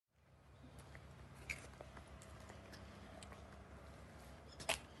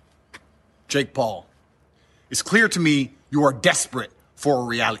Jake Paul, it's clear to me you are desperate for a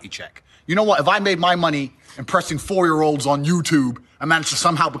reality check. You know what? If I made my money impressing 4-year-olds on YouTube and managed to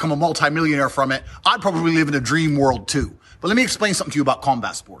somehow become a multimillionaire from it, I'd probably live in a dream world too. But let me explain something to you about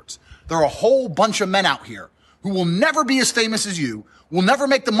combat sports. There are a whole bunch of men out here who will never be as famous as you, will never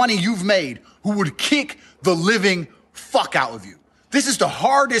make the money you've made, who would kick the living fuck out of you. This is the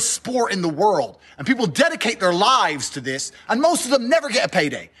hardest sport in the world, and people dedicate their lives to this, and most of them never get a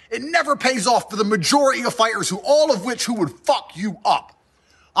payday. It never pays off for the majority of fighters, all of which would fuck you up.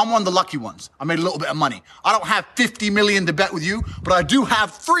 I'm one of the lucky ones. I made a little bit of money. I don't have 50 million to bet with you, but I do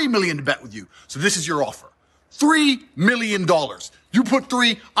have 3 million to bet with you. So this is your offer. $3 million. You put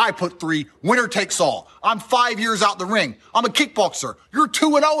 3, I put 3. Winner takes all. I'm 5 years out the ring. I'm a kickboxer. You're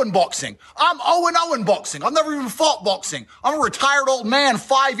 2-0 in boxing. I'm 0-0 in boxing. I've never even fought boxing. I'm a retired old man.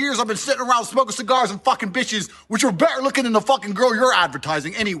 5 years I've been sitting around smoking cigars and fucking bitches, which are better looking than the fucking girl you're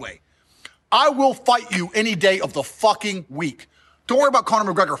advertising anyway. I will fight you any day of the fucking week. Don't worry about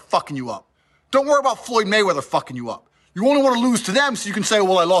Conor McGregor fucking you up. Don't worry about Floyd Mayweather fucking you up. You only want to lose to them so you can say,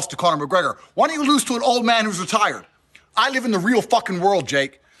 well, I lost to Conor McGregor. Why don't you lose to an old man who's retired? I live in the real fucking world,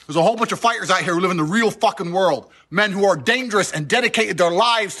 Jake. There's a whole bunch of fighters out here who live in the real fucking world. Men who are dangerous and dedicated their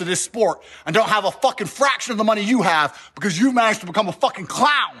lives to this sport and don't have a fucking fraction of the money you have because you've managed to become a fucking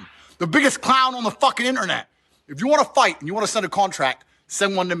clown. The biggest clown on the fucking internet. If you want to fight and you want to send a contract,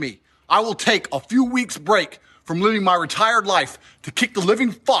 send one to me. I will take a few weeks break from living my retired life to kick the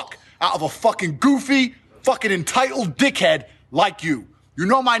living fuck out of a fucking goofy, fucking entitled dickhead like you. You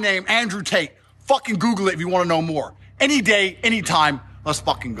know my name, Andrew Tate. Fucking Google it if you want to know more. Any day, anytime, let's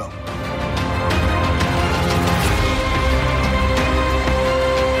fucking go.